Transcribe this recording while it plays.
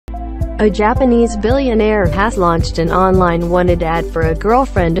A Japanese billionaire has launched an online wanted ad for a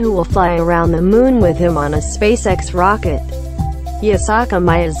girlfriend who will fly around the moon with him on a SpaceX rocket. Yasaka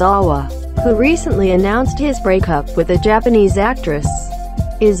Miyazawa, who recently announced his breakup with a Japanese actress,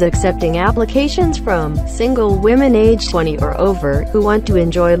 is accepting applications from single women aged 20 or over who want to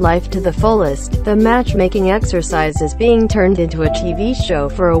enjoy life to the fullest. The matchmaking exercise is being turned into a TV show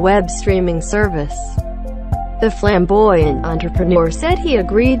for a web streaming service. The flamboyant entrepreneur said he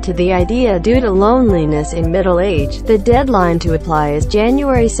agreed to the idea due to loneliness in middle age. The deadline to apply is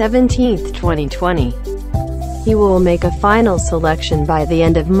January 17, 2020. He will make a final selection by the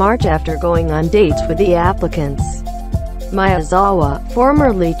end of March after going on dates with the applicants. Miyazawa,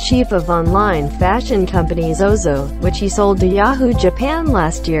 formerly chief of online fashion company Zozo, which he sold to Yahoo Japan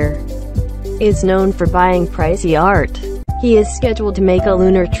last year, is known for buying pricey art. He is scheduled to make a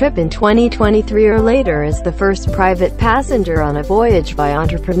lunar trip in 2023 or later as the first private passenger on a voyage by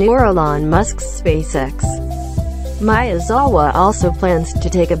entrepreneur Elon Musk's SpaceX. Miyazawa also plans to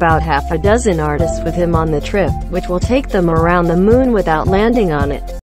take about half a dozen artists with him on the trip, which will take them around the moon without landing on it.